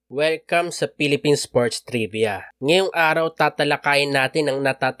Welcome sa Philippine Sports Trivia. Ngayong araw tatalakayin natin ang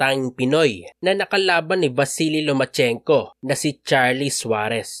natatanging Pinoy na nakalaban ni Vasily Lomachenko na si Charlie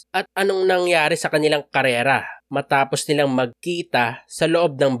Suarez at anong nangyari sa kanilang karera matapos nilang magkita sa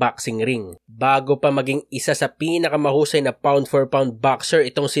loob ng boxing ring. Bago pa maging isa sa pinakamahusay na pound-for-pound boxer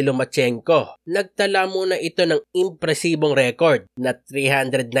itong si Lomachenko, nagtala muna ito ng impresibong record na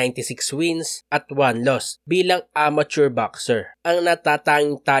 396 wins at 1 loss bilang amateur boxer. Ang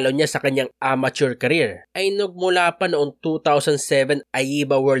natatanging talo niya sa kanyang amateur career ay nagmula pa noong 2007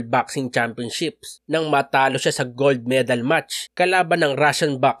 AIBA World Boxing Championships nang matalo siya sa gold medal match kalaban ng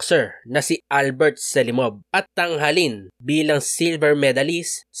Russian boxer na si Albert Selimov at tanghalin bilang silver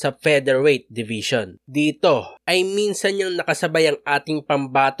medalist sa featherweight division. Dito ay minsan niyang nakasabay ang ating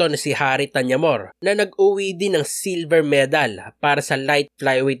pambato na si Harry Tanyamor na nag-uwi din ng silver medal para sa light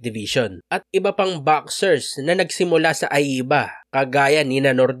flyweight division at iba pang boxers na nagsimula sa AIBA kagaya ni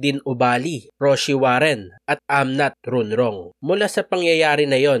Nordin Ubali, Roshi Warren at Amnat Runrong. Mula sa pangyayari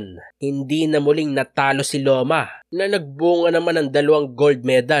na yon, hindi na muling natalo si Loma na nagbunga naman ng 2 gold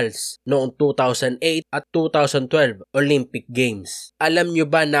medals noong 2008 at 2012 Olympic Games. Alam nyo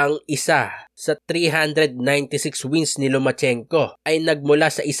ba na ang isa sa 396 wins ni Lomachenko ay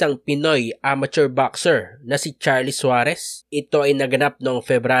nagmula sa isang Pinoy amateur boxer na si Charlie Suarez? Ito ay naganap noong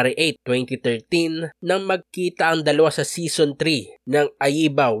February 8, 2013 nang magkita ang dalawa sa Season 3 ng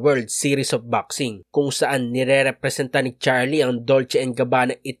AIBA World Series of Boxing kung saan nire-representa ni Charlie ang Dolce &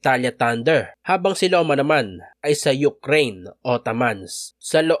 Gabbana Italia Thunder habang si Loma naman ay sa Ukraine Ottomans.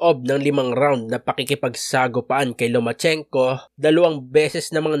 Sa loob ng 5 round na pakikipagsagupaan kay Lomachenko, 2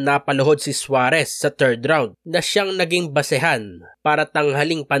 beses namang napaluhod si Suarez sa 3rd round na siyang naging basehan para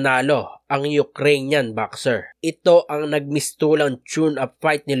tanghaling panalo ang Ukrainian boxer. Ito ang nagmistulang tune-up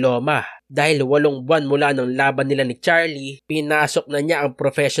fight ni Loma dahil 8 buwan mula ng laban nila ni Charlie, pinasok na niya ang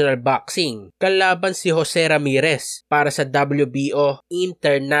professional boxing kalaban si Jose Ramirez para sa WBO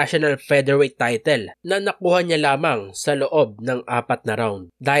International Featherweight title na nakuha niya lamang sa loob ng 4 na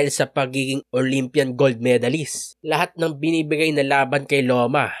round. Dahil sa pagiging Olympian gold medalist, lahat ng binibigay na laban kay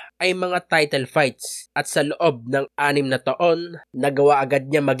Loma ay mga title fights at sa loob ng 6 na taon, nagawa agad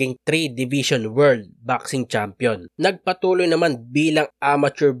niya maging 3-division world boxing champion. Nagpatuloy naman bilang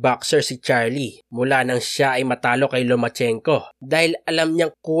amateur boxer si Charlie mula nang siya ay matalo kay Lomachenko dahil alam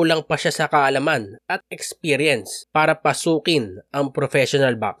niyang kulang pa siya sa kaalaman at experience para pasukin ang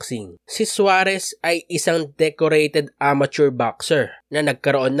professional boxing. Si Suarez ay isang decorated amateur boxer na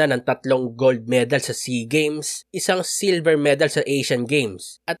nagkaroon na ng 3 gold medal sa SEA Games, 1 silver medal sa Asian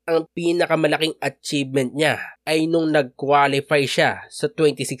Games at ang pinakamalaking achievement niya ay nung nag-qualify siya sa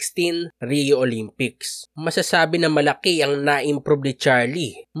 2016 Rio Olympics. Masasabi na malaki ang na-improve ni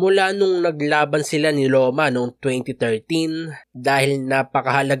Charlie mula nung naglaban sila ni Loma noong 2013 dahil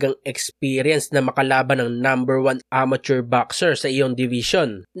napakahalagang experience na makalaban ng number 1 amateur boxer sa iyong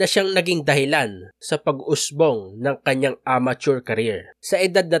division na siyang naging dahilan sa pag-usbong ng kanyang amateur career. Sa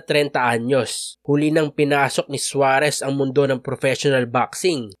edad na 30 anyos, huli nang pinasok ni Suarez ang mundo ng professional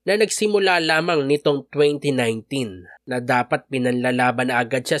boxing na nagsimula lamang nitong 2019 na dapat pinanlalaban na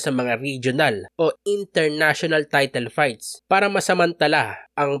agad siya sa mga regional o international title fights para masamantala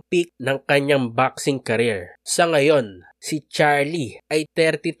ang peak ng kanyang boxing career. Sa ngayon, si Charlie ay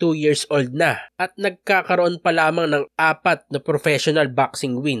 32 years old na at nagkakaroon pa lamang ng 4 na professional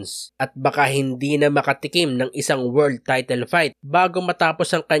boxing wins at baka hindi na makatikim ng isang world title fight bago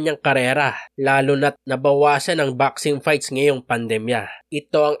matapos ang kanyang karera, lalo na't nabawasan ang boxing fights ngayong pandemya.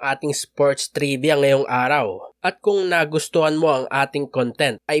 Ito ang ating sports trivia ngayong araw. At kung nagustuhan mo ang ating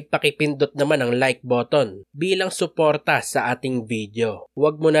content ay pakipindot naman ang like button bilang suporta sa ating video.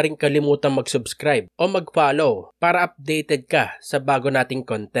 Huwag mo na rin kalimutang mag-subscribe o mag-follow para updated ka sa bago nating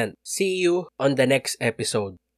content. See you on the next episode.